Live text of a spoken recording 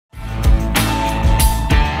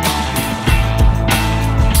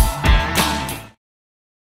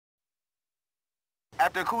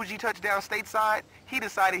After Akuji touched down stateside, he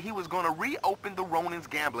decided he was gonna reopen the Ronin's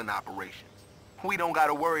gambling operations. We don't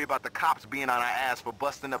gotta worry about the cops being on our ass for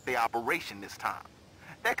busting up their operation this time.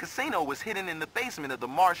 That casino was hidden in the basement of the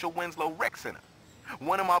Marshall Winslow Rec Center.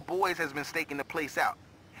 One of my boys has been staking the place out.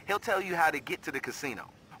 He'll tell you how to get to the casino.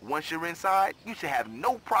 Once you're inside, you should have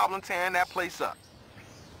no problem tearing that place up.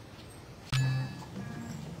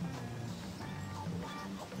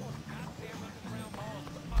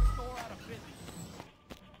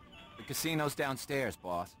 The casino's downstairs,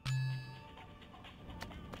 boss.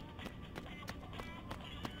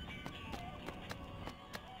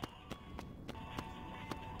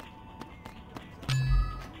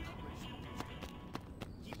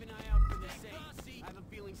 Keep an eye out for the safe. I have a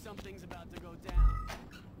feeling something's about to go down.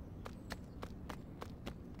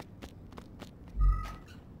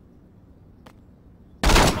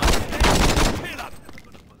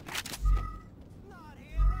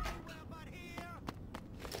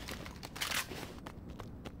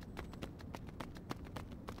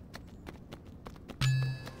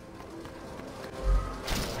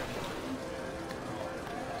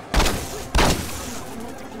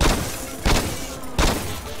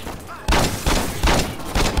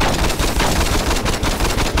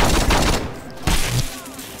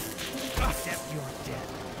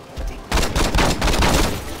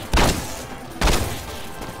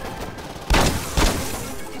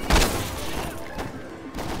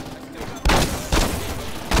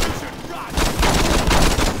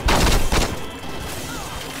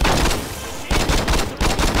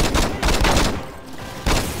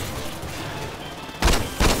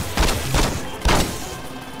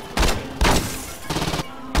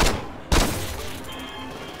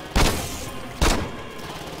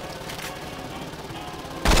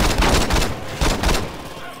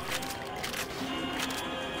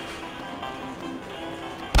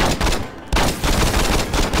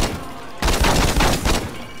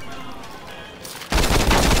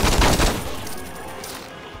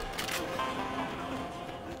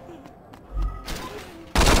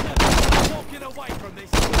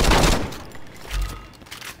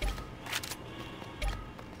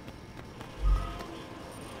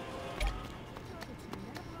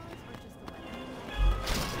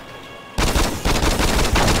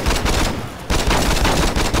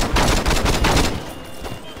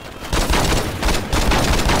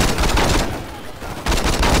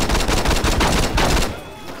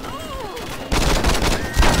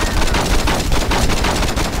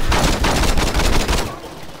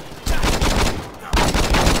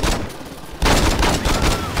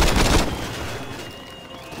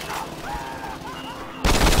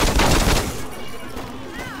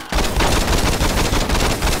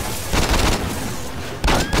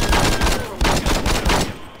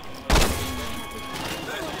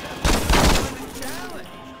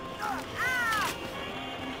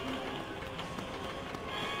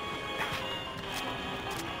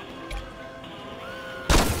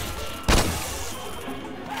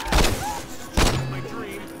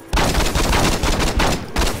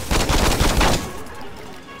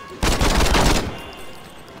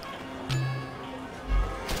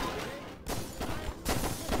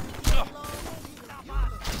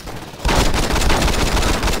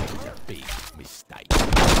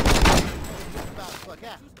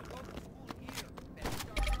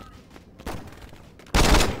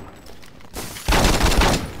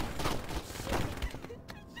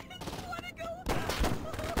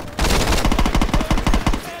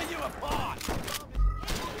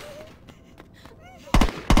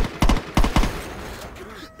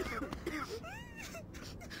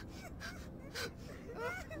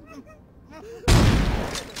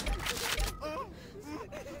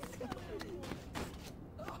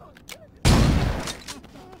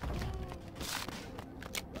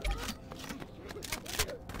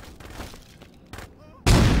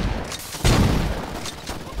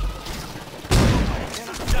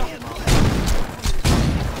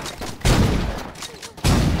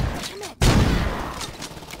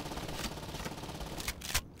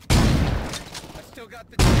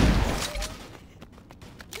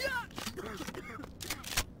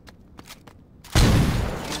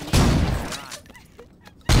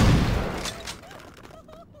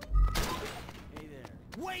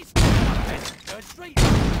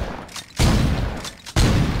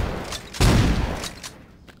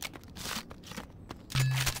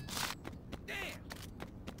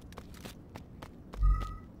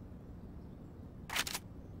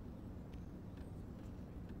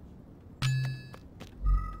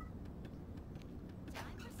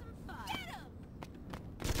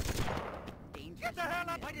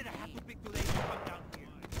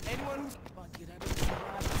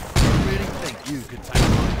 good time.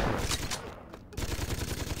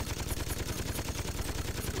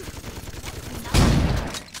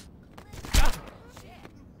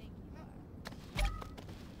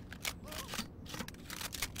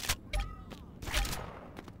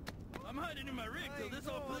 I'm hiding in my rig till this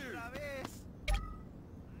all clears.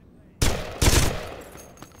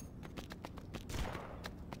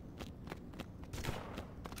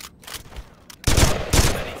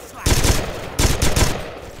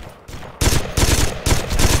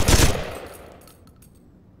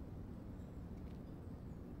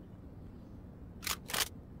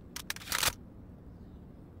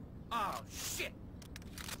 Oh, shit!